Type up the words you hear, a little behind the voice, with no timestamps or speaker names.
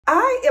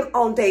I am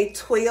on day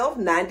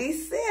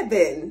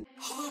 1297.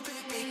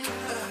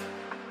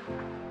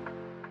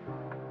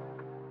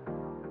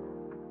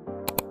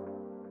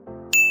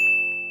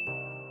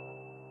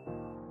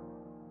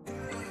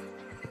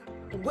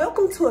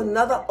 Welcome to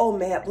another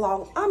OMAD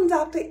blog. I'm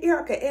Dr.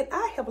 Erika, and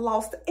I have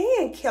lost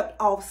and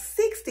kept off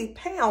 60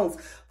 pounds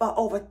for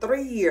over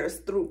 3 years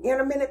through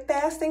intermittent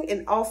fasting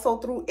and also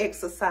through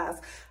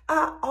exercise.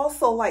 I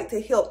also like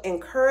to help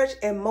encourage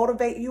and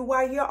motivate you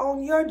while you're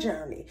on your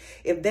journey.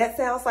 If that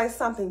sounds like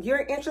something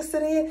you're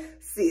interested in,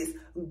 sis,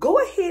 go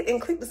ahead and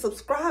click the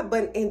subscribe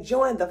button and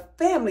join the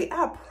family.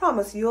 I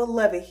promise you'll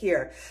love it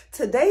here.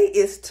 Today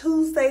is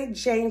Tuesday,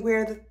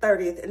 January the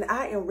 30th, and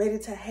I am ready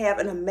to have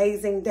an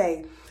amazing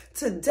day.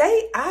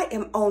 Today, I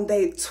am on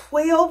day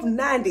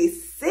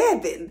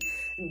 1297.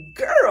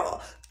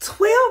 Girl,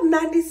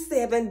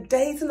 1297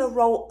 days in a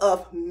row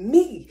of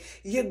me,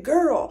 your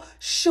girl,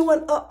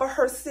 showing up for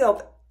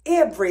herself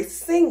every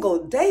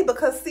single day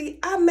because, see,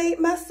 I made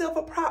myself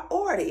a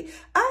priority.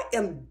 I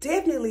am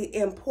definitely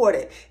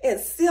important, and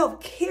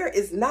self-care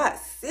is not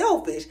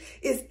selfish.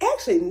 It's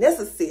actually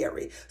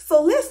necessary.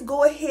 So let's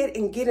go ahead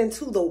and get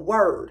into the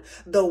word.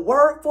 The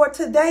word for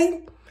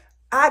today,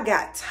 I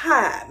got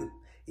time.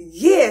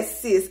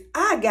 Yes, sis,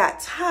 I got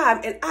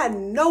time, and I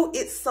know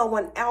it's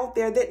someone out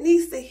there that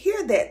needs to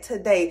hear that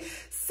today.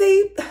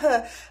 See,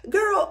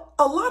 girl,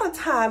 a lot of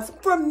times,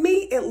 for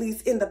me at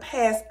least in the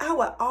past, I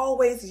would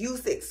always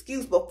use the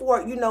excuse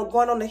before,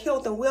 going on the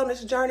health and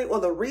wellness journey, or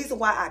the reason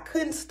why I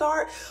couldn't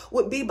start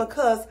would be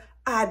because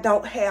I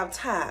don't have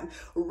time.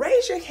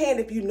 Raise your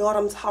hand if you know what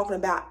I'm talking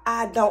about.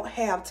 I don't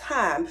have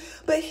time.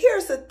 But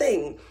here's the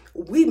thing.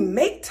 We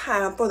make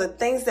time for the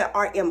things that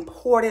are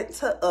important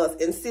to us.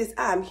 And sis,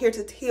 I'm here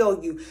to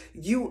tell you,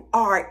 you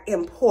are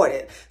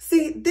important.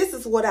 See, this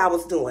is what I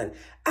was doing.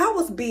 I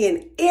was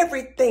being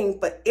everything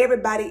for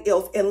everybody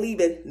else and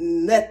leaving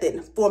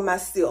nothing for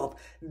myself.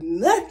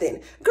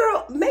 Nothing.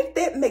 Girl, make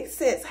that make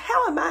sense.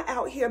 How am I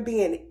out here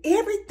being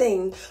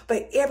everything for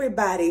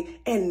everybody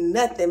and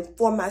nothing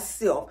for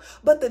myself?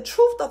 But the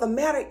truth of the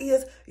matter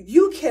is,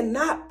 you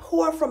cannot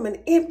pour from an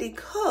empty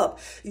cup.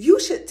 You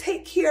should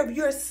take care of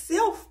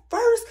yourself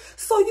first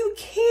so you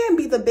can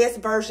be the best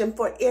version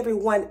for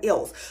everyone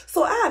else.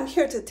 So I'm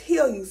here to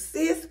tell you,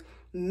 sis,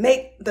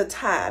 make the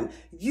time.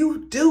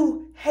 You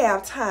do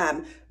have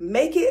time.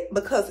 Make it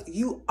because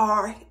you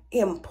are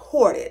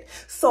important.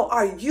 So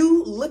are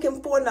you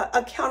looking for an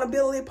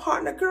accountability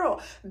partner? Girl,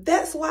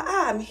 that's why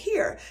I'm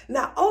here.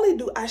 Not only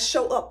do I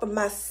show up for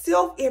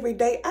myself every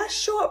day, I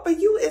show up for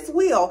you as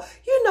well.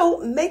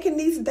 Making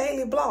these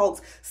daily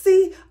blogs.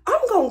 See, I'm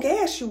going to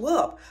gas you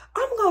up.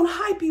 I'm going to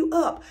hype you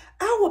up.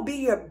 I will be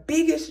your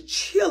biggest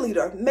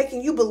cheerleader,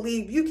 making you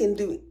believe you can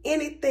do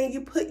anything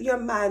you put your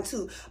mind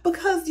to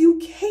because you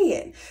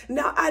can.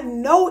 Now, I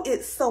know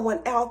it's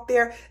someone out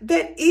there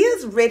that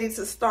is ready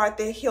to start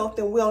their health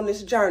and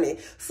wellness journey.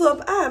 So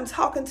if I'm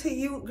talking to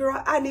you,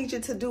 girl, I need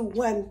you to do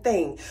one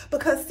thing.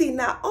 Because, see,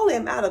 not only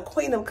am I the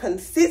queen of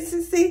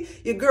consistency,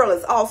 your girl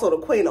is also the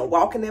queen of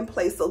walking in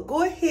place. So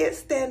go ahead,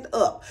 stand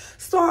up.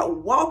 Start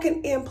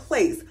walking in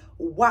place.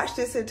 Watch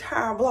this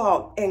entire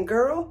vlog, and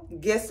girl,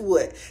 guess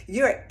what?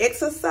 Your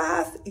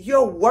exercise,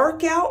 your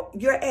workout,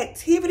 your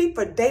activity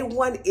for day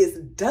one is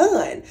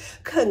done.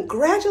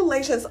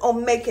 Congratulations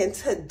on making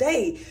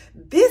today,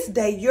 this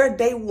day, your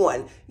day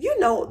one.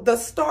 The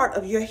start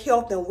of your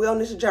health and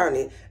wellness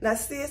journey. Now,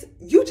 sis,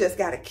 you just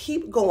got to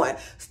keep going.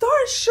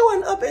 Start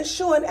showing up and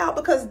showing out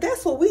because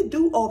that's what we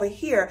do over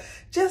here.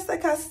 Just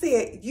like I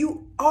said,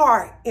 you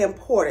are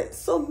important.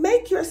 So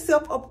make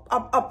yourself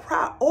a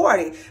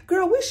priority.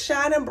 Girl, we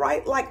shining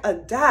bright like a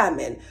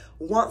diamond.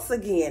 Once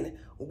again,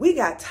 we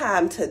got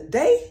time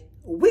today.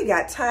 We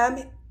got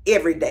time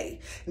every day.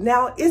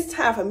 Now it's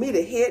time for me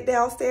to head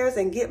downstairs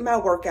and get my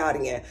workout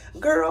in.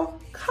 Girl,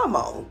 come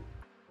on.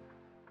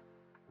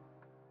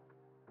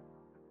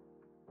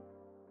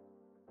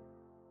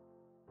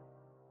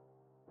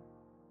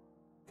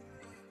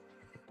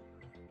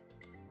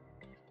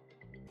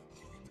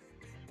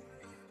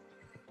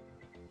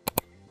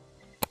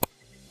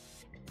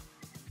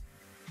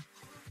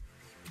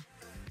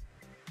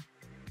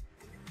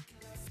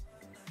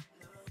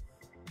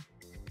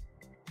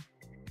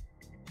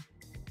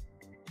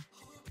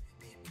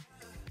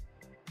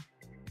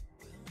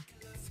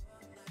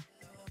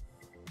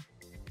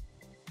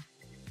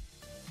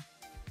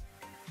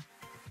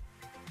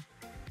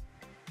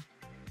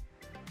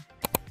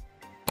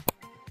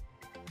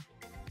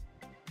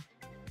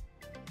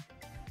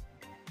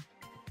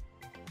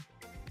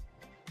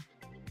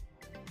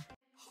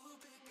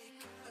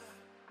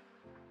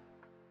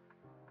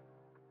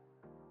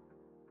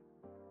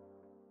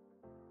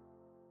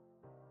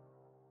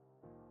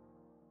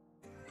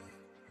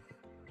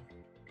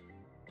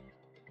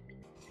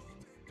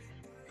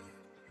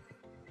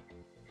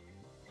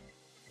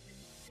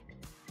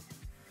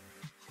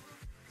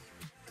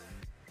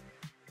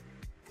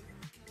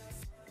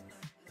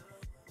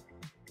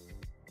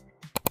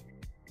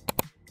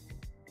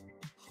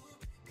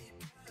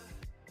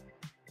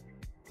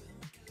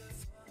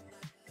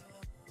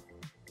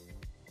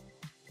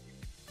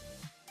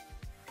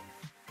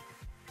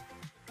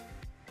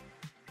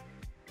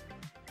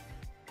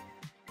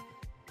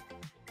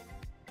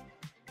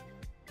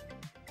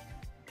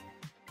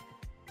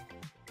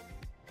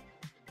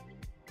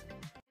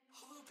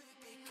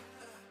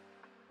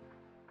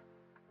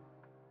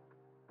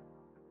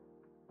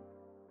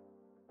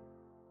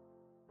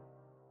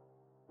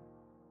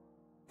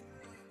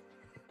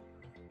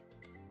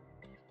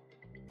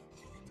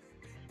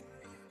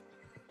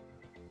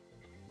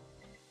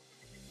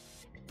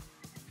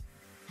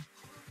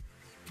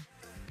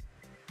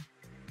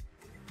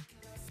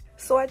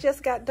 So I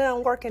just got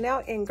done working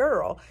out, and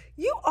girl,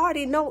 you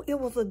already know it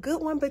was a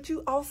good one, but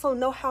you also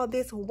know how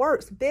this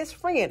works. Best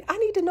friend, I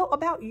need to know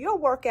about your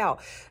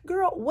workout.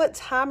 Girl, what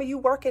time are you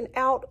working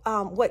out?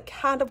 What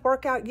kind of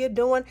workout you're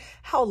doing?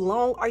 How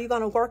long are you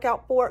going to work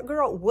out for?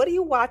 Girl, what are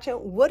you watching?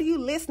 What are you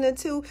listening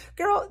to?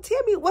 Girl,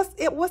 tell me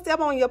what's up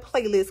on your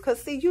playlist,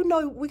 because see, you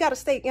know we got to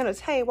stay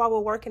entertained while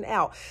we're working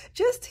out.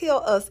 Just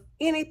tell us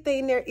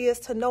anything there is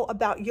to know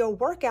about your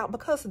workout,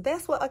 because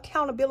that's what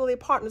accountability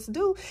partners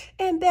do,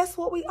 and that's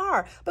what we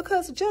are.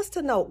 Because just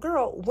to know,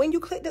 girl, when you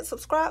click that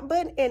subscribe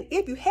button, and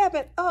if you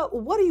haven't,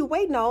 what are you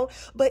waiting on?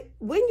 But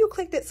when you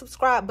click that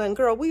subscribe button,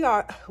 girl, we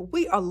are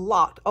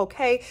locked,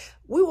 okay?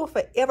 We will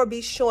forever be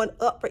showing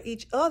up for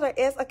each other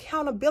as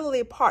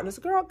accountability partners.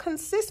 Girl,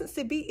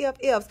 consistency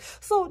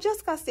BFFs. So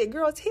just like I said,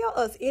 girl, tell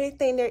us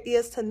anything there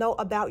is to know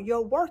about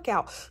your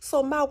workout.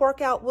 So my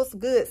workout was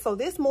good. So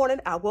this morning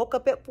I woke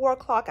up at 4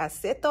 o'clock. I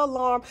set the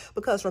alarm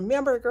because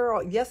remember,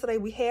 girl, yesterday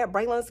we had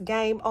Braylon's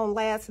game on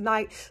last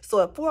night. So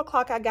at 4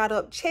 o'clock I got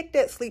up, checked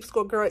that sleep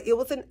score, girl. It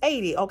was an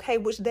 80, okay,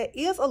 which that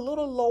is a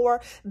little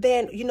lower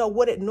than, you know,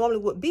 what it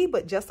normally would be.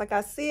 But just like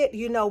I said,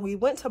 you know, we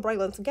went to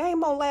Braylon's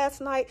game on last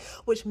night,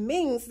 which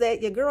means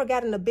that your girl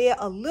got in the bed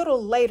a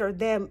little later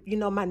than, you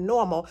know, my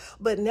normal.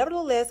 But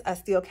nevertheless, I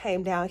still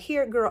came down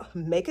here, girl,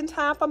 making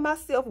time for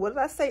myself. What did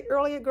I say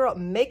earlier, girl?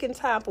 Making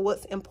time for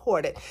what's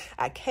important.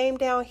 I came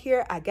down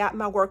here, I got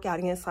my workout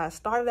in. So I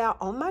started out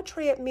on my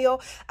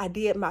treadmill. I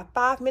did my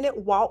 5-minute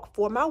walk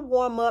for my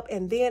warm-up,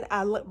 and then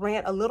I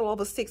ran a little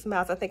over 6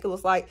 miles. I think it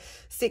was like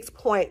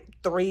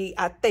 6.3,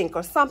 I think,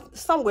 or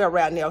somewhere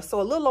around there. So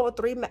a little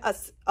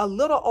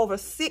over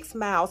 6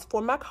 miles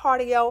for my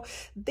cardio.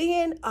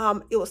 Then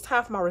it was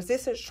time for my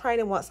resistance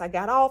training once I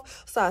got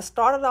off. So I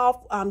started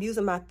off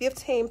using my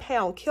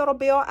 15-pound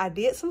kettlebell. I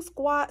did some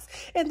squats,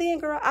 and then,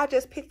 girl, I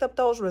just picked up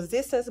those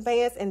resistance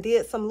bands and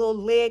did some little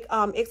leg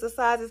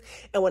exercises.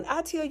 And when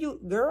I tell you,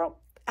 girl,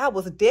 I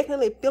was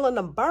definitely feeling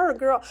the burn,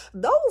 girl.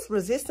 Those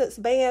resistance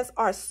bands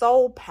are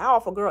so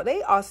powerful, girl.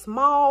 They are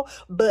small,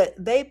 but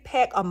they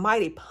pack a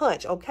mighty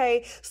punch,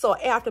 okay? So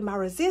after my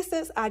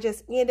resistance, I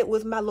just ended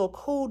with my little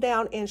cool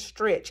down and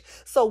stretch.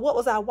 So what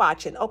was I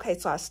watching? Okay,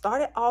 so I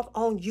started off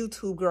on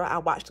YouTube, girl. I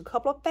watched a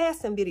couple of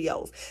fasting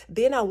videos.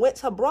 Then I went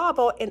to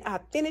Bravo, and I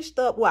finished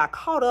up, well, I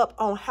caught up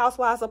on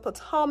Housewives of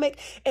Potomac,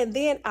 and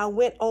then I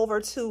went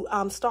over to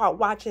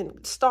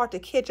start to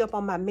catch up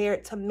on my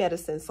Married to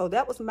Medicine. So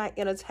that was my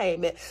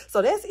entertainment.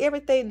 So that's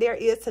everything there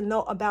is to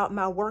know about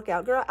my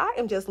workout, girl. I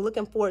am just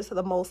looking forward to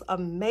the most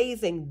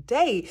amazing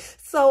day.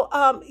 So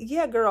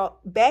yeah, girl,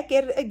 back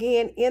at it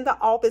again in the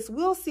office.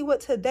 We'll see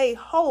what today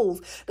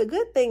holds. The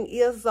good thing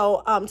is,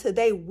 though,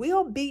 today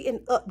will be an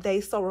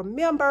update. So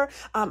remember,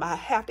 I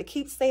have to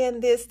keep saying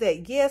this,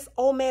 that yes,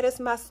 OMAD is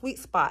my sweet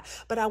spot,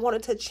 but I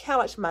wanted to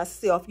challenge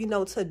myself, you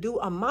know, to do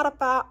a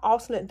modified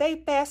alternate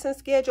day fasting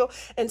schedule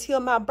until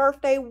my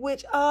birthday,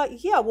 which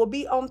yeah, will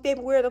be on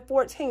February the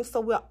 14th. So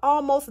we're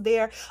almost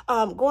there.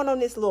 Going on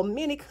this little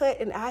mini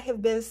cut, and I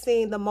have been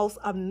seeing the most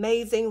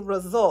amazing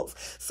results.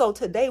 So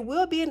today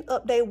will be an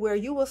update where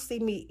you will see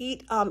me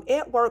eat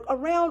at work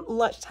around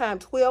lunchtime,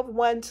 12,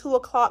 1, 2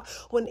 o'clock.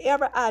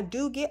 Whenever I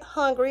do get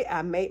hungry,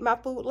 I made my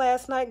food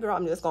last night, girl.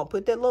 I'm just going to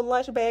put that little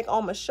lunch bag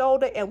on my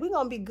shoulder, and we're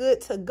going to be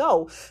good to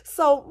go.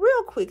 So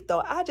real quick,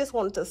 though, I just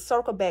wanted to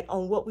circle back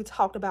on what we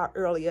talked about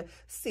earlier.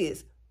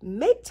 Sis,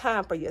 make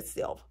time for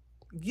yourself.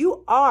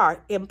 You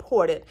are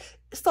important.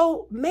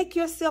 So make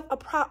yourself a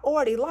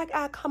priority. Like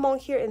I come on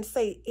here and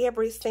say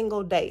every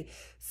single day,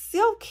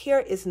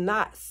 self-care is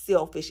not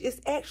selfish. It's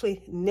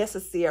actually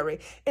necessary.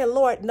 And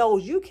Lord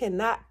knows you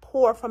cannot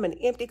pour from an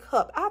empty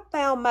cup. I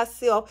found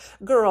myself,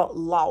 girl,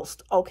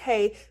 lost,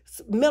 okay?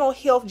 Mental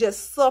health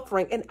just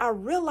suffering. And I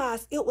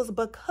realized it was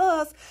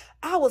because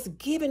I was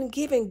giving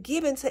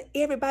to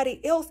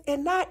everybody else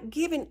and not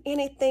giving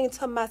anything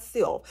to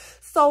myself.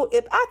 So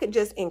if I could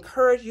just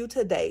encourage you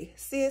today,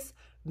 sis,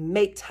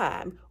 make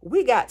time.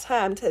 We got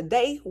time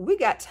today. We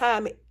got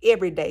time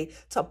every day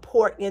to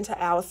pour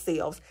into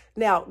ourselves.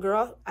 Now,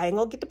 girl, I ain't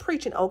gonna get to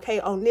preaching,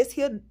 okay, on this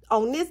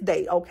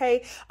day,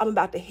 okay? I'm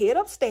about to head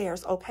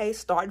upstairs, okay?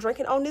 Start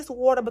drinking on this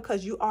water,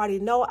 because you already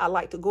know I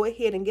like to go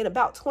ahead and get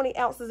about 20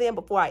 ounces in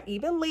before I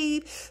even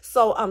leave.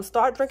 So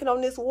start drinking on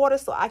this water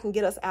so I can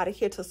get us out of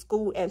here to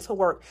school and to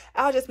work.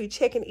 I'll just be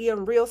checking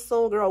in real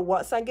soon, girl.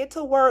 Once I get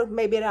to work,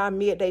 maybe at our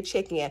midday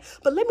check-in.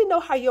 But let me know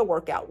how your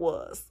workout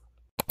was.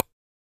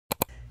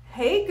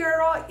 Hey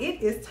girl,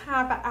 it is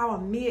time for our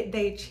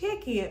midday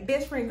check-in.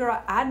 Best friend,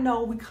 girl, I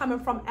know we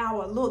coming from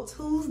our little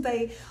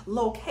Tuesday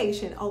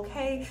location,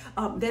 okay?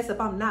 That's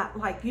if I'm not,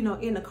 like, you know,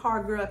 in the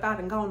car, girl, if I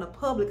done gone to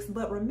Publix.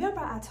 But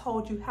remember I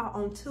told you how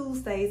on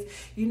Tuesdays,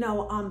 you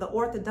know, the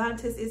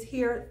orthodontist is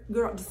here,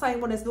 girl, the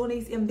same one that's doing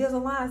these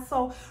Invisalign.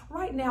 So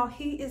right now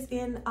he is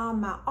in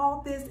my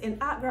office, and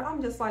girl,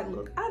 I'm just like,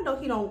 look, I know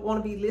he don't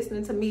want to be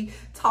listening to me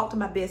talk to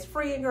my best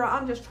friend, girl.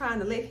 I'm just trying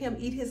to let him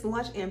eat his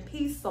lunch in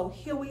peace. So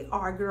here we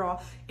are, girl.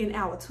 girl, in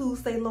our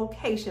Tuesday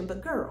location.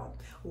 But girl,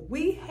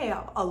 we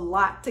have a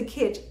lot to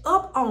catch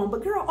up on.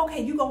 But girl,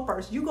 okay, you go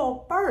first. You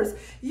go first.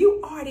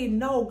 You already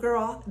know,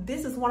 girl,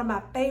 this is one of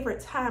my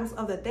favorite times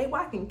of the day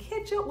where I can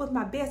catch up with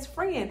my best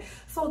friend.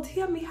 So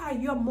tell me how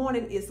your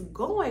morning is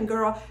going,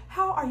 girl.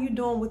 How are you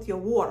doing with your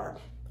water?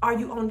 Are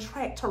you on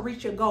track to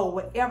reach your goal,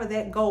 whatever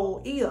that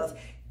goal is?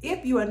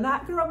 If you are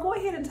not, girl, go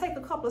ahead and take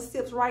a couple of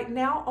steps right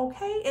now,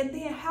 okay? And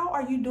then how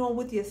are you doing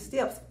with your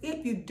steps?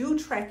 If you do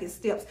track your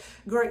steps,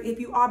 girl, if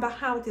you are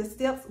behind with your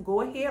steps,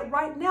 go ahead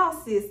right now,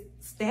 sis.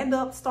 Stand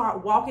up,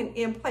 start walking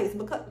in place,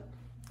 because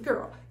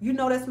girl, you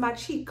know that's my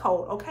cheat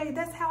code, okay?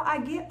 That's how I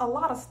get a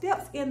lot of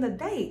steps in the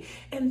day.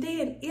 And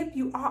then if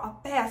you are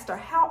a faster,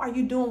 how are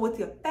you doing with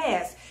your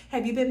fast?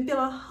 Have you been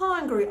feeling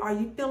hungry? Are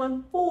you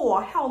feeling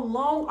full? How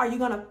long are you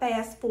gonna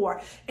fast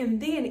for?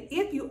 And then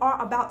if you are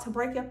about to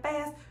break your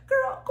fast,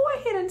 girl, go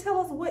ahead and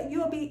tell us what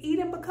you'll be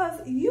eating,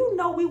 because you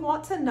know we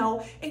want to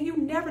know, and you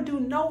never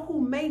do know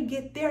who may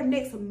get their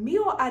next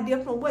meal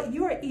idea from what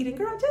you're eating.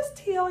 Girl, just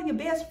tell your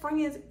best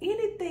friends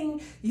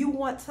anything you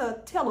want to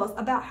tell us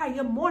about how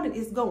your morning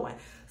is going.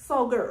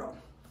 So girl,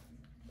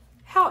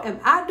 how am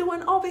I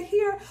doing over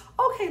here?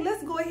 Okay,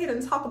 let's go ahead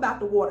and talk about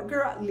the water.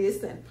 Girl,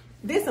 listen,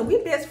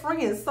 we best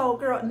friends, so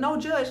girl, no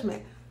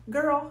judgment.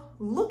 Girl,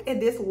 look at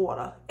this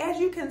water. As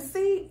you can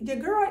see, your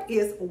girl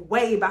is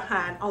way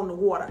behind on the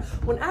water.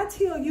 When I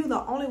tell you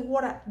the only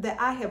water that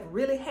I have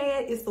really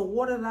had is the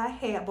water that I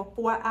had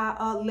before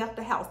I left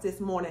the house this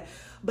morning.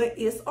 But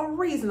it's a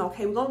reason,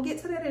 okay? We're going to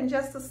get to that in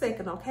just a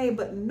second, okay?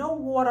 But no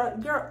water.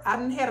 Girl, I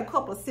done had a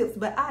couple of sips,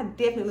 but I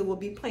definitely will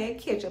be playing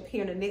catch up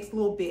here in the next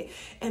little bit.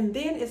 And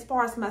then as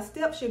far as my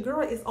steps, your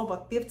girl is over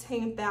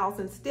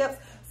 15,000 steps.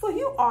 So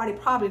you already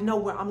probably know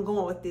where I'm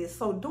going with this.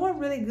 So doing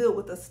really good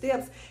with the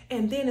steps.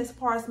 And then as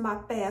far as my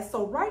fast,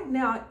 so right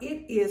now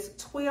it is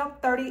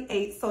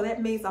 12:38. So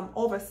that means I'm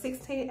over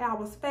 16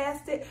 hours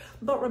fasted.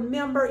 But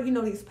remember, you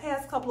know, these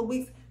past couple of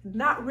weeks,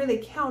 not really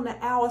counting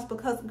the hours,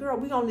 because girl,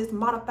 we on this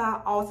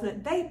modified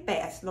alternate day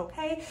fasting,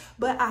 okay?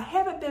 But I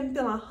haven't been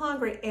feeling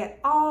hungry at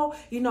all.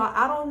 You know,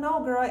 I don't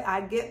know, girl.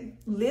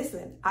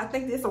 Listen, I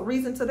think there's a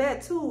reason to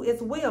that too as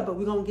well, but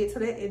we're gonna get to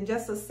that in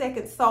just a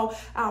second. So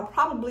I'll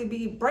probably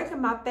be breaking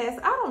my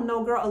fast, I don't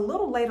know, girl, a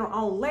little later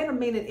on, later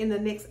meaning in the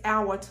next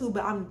hour or two,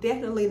 but I'm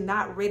definitely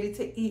not ready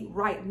to eat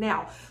right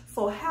now.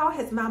 So how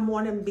has my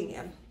morning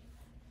been?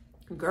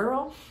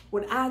 Girl,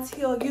 when I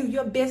tell you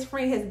your best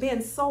friend has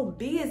been so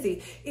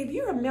busy, if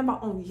you remember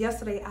on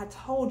yesterday, I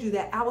told you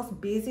that I was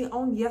busy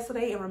on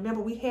yesterday, and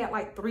remember we had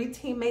like 3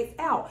 teammates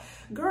out.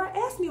 Girl,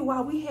 ask me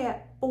why we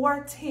had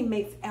 4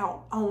 teammates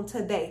out on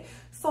today.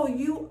 So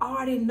you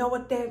already know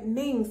what that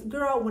means.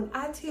 Girl, when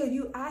I tell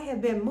you I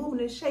have been moving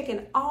and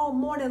shaking all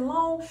morning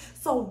long,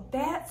 so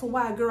that's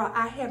why, girl,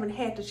 I haven't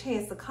had the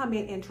chance to come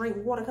in and drink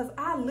water, because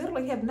I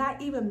literally have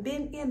not even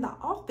been in the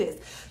office.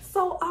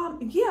 So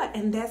yeah,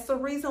 and that's the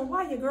reason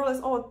why your girl is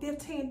over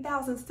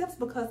 15,000 steps,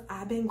 because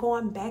I've been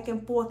going back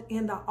and forth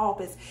in the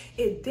office.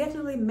 It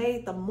definitely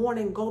made the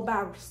morning go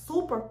by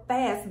super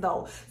fast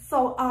though.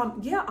 So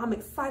yeah, I'm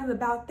excited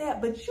about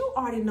that. But you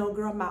already know,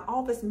 girl, my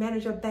office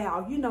manager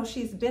Val, you know,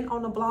 she's been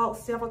on the blog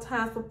several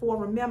times before.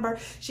 Remember,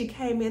 she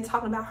came in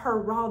talking about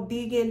her raw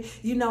vegan,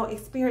 you know,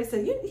 experience.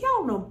 And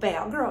y'all know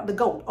Val, girl, the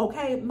GOAT,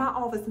 okay? My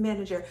office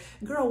manager.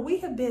 Girl, we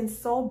have been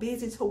so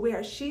busy to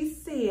where she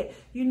said,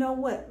 you know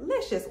what,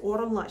 let's just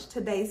order lunch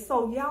today.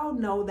 So y'all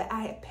know that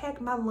I had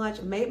packed my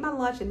lunch, made my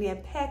lunch, and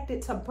then packed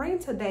it to bring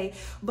today.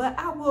 But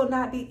I will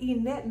not be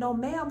eating that, no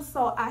ma'am.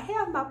 So I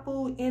have my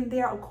food in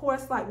there. Of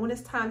course, like when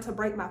it's time to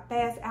break my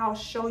fast, I'll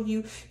show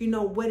you, you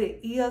know, what it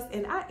is.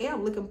 And I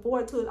am looking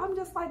forward to it. I'm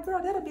just like,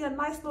 girl, that'll be a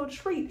nice little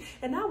treat.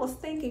 And I was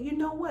thinking, you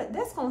know what,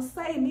 that's gonna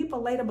save me for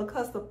later,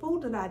 because the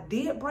food that I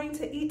did bring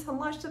to eat to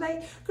lunch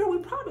today, girl, we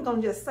probably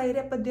gonna just save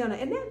that for dinner.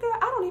 And then, girl,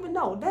 I don't even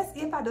know, that's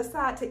if I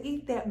decide to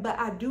eat that, but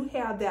I do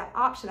have that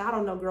option. I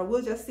don't know, girl,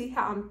 we'll just see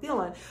how I'm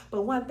feeling.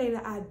 But one thing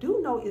that I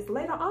do know is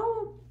later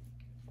on,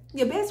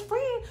 your best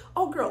friend,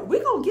 oh girl,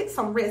 we're gonna get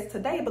some rest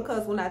today,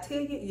 because when I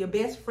tell you, your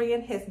best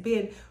friend has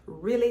been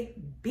really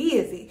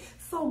busy.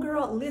 So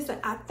girl, listen,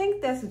 I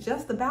think that's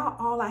just about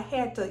all I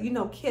had to, you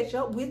know, catch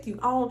up with you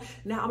on.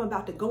 Now I'm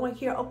about to go in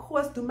here, of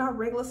course, do my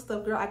regular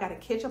stuff, girl. I got to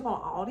catch up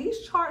on all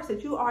these charts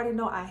that you already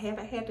know I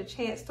haven't had the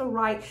chance to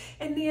write.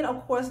 And then,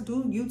 of course,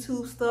 do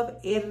YouTube stuff,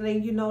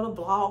 editing, you know, the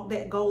blog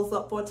that goes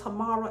up for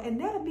tomorrow. And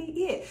that'll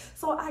be it.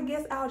 So I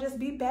guess I'll just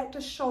be back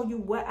to show you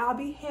what I'll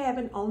be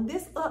having on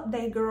this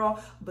update,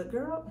 girl. But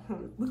girl,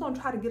 we're going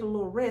to try to get a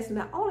little rest,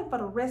 not only for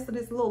the rest of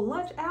this little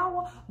lunch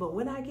hour, but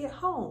when I get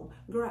home,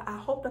 girl, I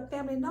hope the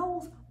family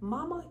knows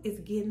mama is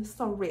getting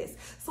some rest.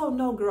 So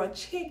no, girl,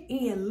 check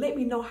in. Let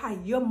me know how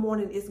your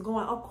morning is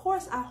going. Of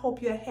course, I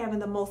hope you're having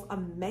the most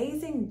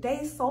amazing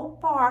day so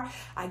far.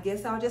 I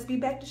guess I'll just be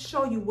back to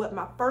show you what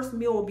my first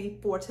meal will be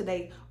for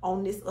today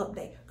on this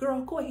update. Girl,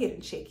 go ahead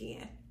and check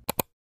in.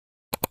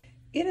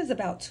 It is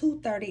about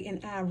 2:30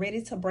 and I'm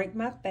ready to break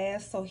my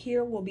fast. So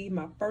here will be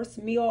my first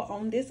meal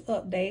on this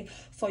update.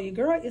 So your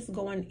girl is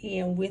going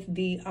in with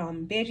the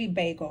veggie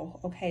bagel.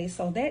 Okay,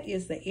 so that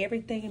is the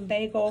everything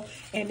bagel,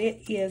 and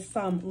it is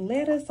some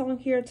lettuce on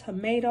here,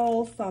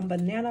 tomatoes, some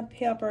banana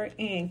pepper,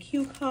 and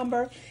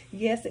cucumber.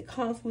 Yes, it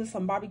comes with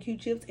some barbecue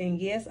chips, and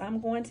yes,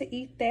 I'm going to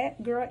eat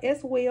that, girl,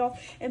 as well.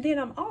 And then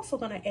I'm also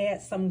going to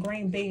add some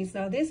green beans.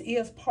 Now this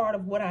is part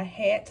of what I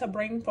had to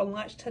bring for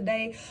lunch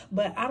today,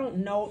 but I don't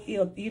know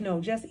if, you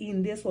know, just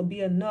eating this will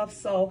be enough.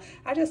 So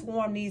I just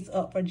warm these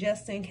up for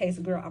just in case,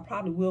 girl. I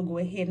probably will go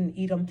ahead and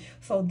eat them.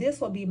 So this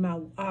will be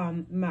my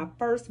my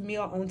first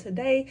meal on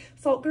today.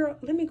 So girl,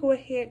 let me go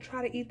ahead,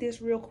 try to eat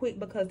this real quick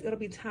because it'll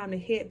be time to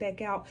head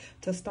back out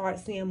to start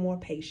seeing more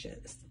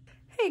patients.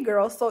 Hey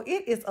girl, so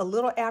it is a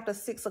little after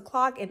 6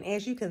 o'clock, and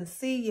as you can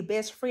see, your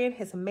best friend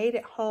has made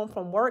it home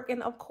from work,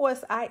 and of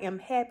course I am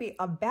happy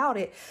about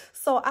it.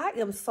 So I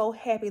am so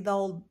happy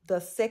though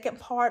the second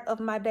part of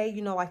my day,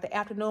 you know, like the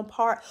afternoon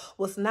part,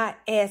 was not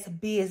as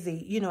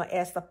busy, you know,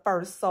 as the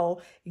first.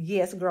 So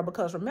yes, girl,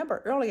 because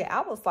remember earlier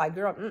I was like,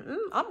 girl,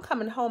 I'm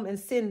coming home and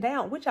sitting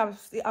down, which I'm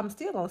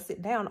still gonna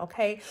sit down,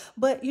 okay?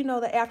 But you know,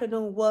 the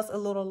afternoon was a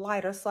little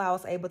lighter, so I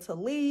was able to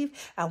leave.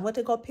 I went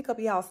to go pick up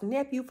y'all's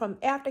nephew from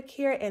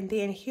aftercare, and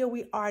then here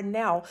we are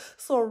now.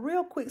 So a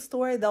real quick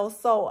story though.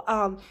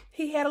 So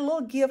he had a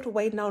little gift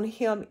waiting on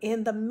him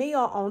in the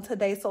mail on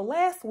today. So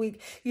last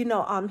week, you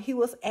know, he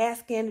was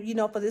asking, you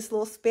know, for this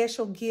little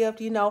special gift,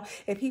 you know,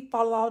 if he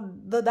followed all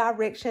the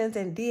directions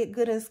and did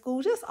good in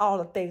school, just all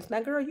the things.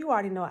 Now girl, you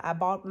already know I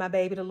bought my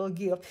baby the little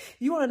gift.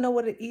 You want to know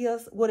what it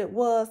is, what it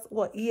was,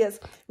 what is,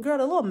 girl,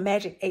 the little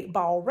magic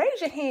 8-ball. Raise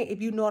your hand if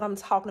you know what I'm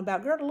talking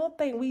about, girl. The little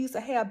thing we used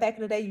to have back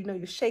in the day, you know,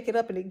 you shake it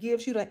up and it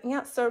gives you the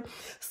answer.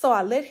 So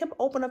I let him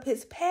open up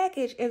his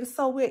package, and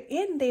so we're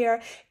in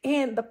there,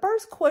 and the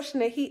first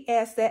question that he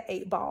asked that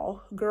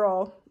 8-ball,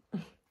 girl,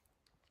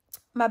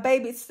 my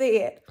baby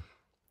said,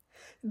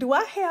 do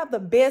I have the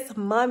best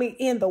mommy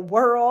in the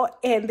world?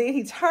 And then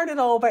he turned it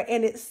over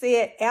and it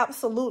said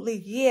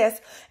absolutely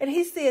yes. And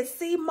he said,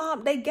 see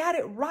mom, they got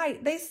it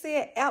right. They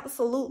said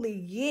absolutely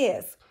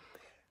yes.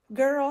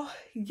 Girl,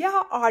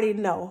 y'all already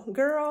know,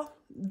 girl,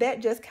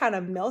 that just kind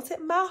of melted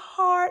my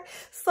heart.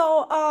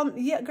 So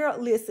yeah, girl,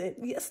 listen,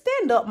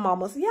 stand up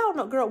mamas, y'all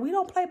know, girl, we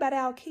don't play by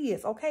our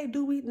kids, okay?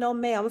 Do we? No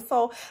ma'am.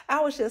 So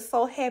I was just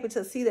so happy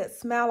to see that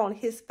smile on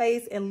his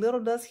face, and little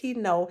does he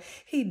know,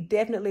 he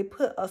definitely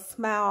put a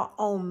smile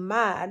on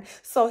mine.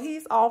 So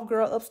he's off,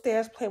 girl,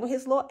 upstairs playing with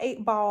his little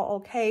 8-ball,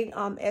 okay?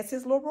 As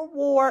his little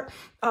reward,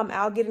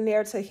 I'll get in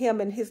there to him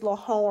and his little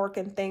homework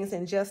and things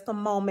in just a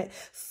moment.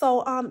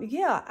 So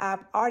yeah,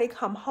 I've already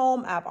come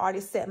home. I've already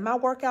set my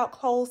workout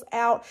clothes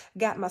out,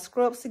 got my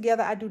scrubs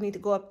together. I do need to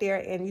go up there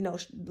and, you know,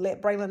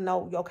 let Braylon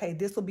know, okay,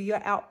 this will be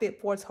your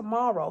outfit for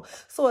tomorrow.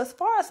 So as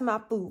far as my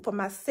food for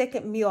my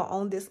second meal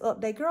on this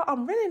update, girl,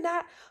 I'm really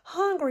not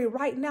hungry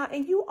right now.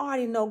 And you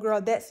already know, girl,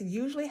 that's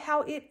usually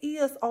how it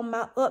is on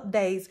my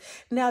updates.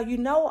 Now, you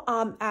know,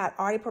 I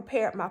already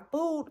prepared my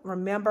food.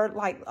 Remember,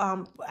 like,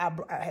 I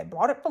had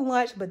brought it for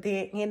lunch, but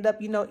then end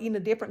up, you know, eating a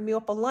different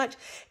meal for lunch.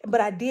 But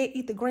I did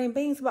eat the green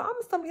beans. But I'm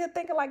sitting here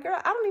thinking like, girl,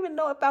 I don't even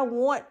know if I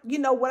want, you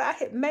know, what I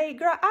had made,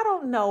 girl. I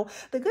don't know.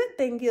 The good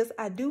thing is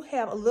I do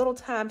have a little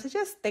time to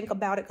just think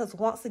about it, because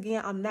once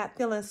again, I'm not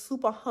feeling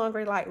super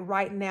hungry like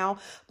right now,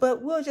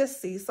 but we'll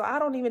just see. So I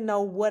don't even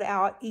know what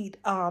I'll eat,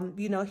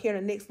 you know, here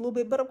in the next little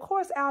bit, but of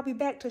course I'll be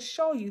back to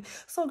show you.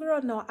 So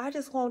girl, no, I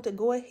just want to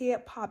go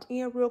ahead, pop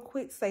in real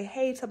quick, say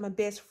hey to my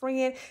best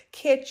friend,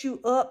 catch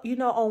you up, you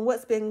know, on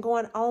what's been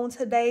going on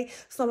today.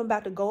 So I'm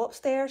about to go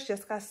upstairs,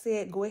 just like I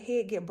said, go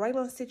ahead, get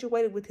Braylon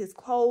situated with his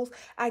clothes.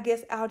 I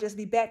guess I'll just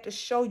be back to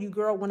show you,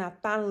 girl, when I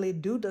finally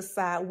do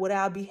decide what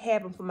I'll be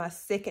having for my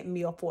second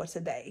meal for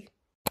today.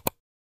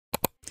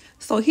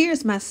 So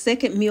here's my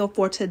second meal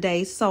for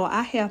today. So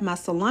I have my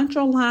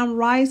cilantro lime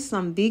rice,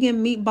 some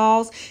vegan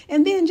meatballs,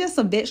 and then just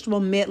a vegetable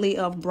medley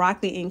of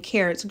broccoli and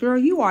carrots. Girl,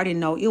 you already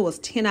know it was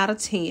 10 out of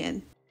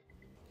 10.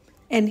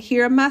 And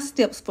here are my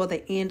steps for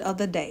the end of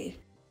the day.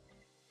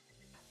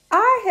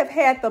 I have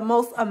had the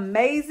most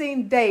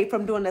amazing day,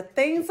 from doing the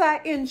things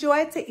I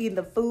enjoy to eating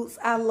the foods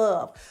I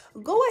love.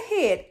 Go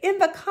ahead in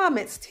the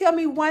comments, tell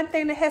me one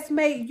thing that has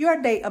made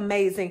your day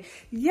amazing.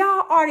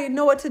 Y'all already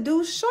know what to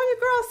do. Show your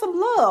girl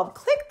some love.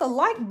 Click the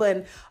like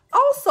button.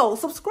 Also,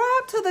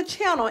 subscribe to the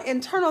channel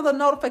and turn on the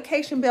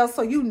notification bell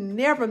so you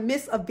never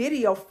miss a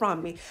video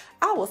from me.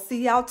 I will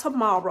see y'all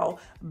tomorrow.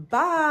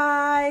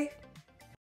 Bye.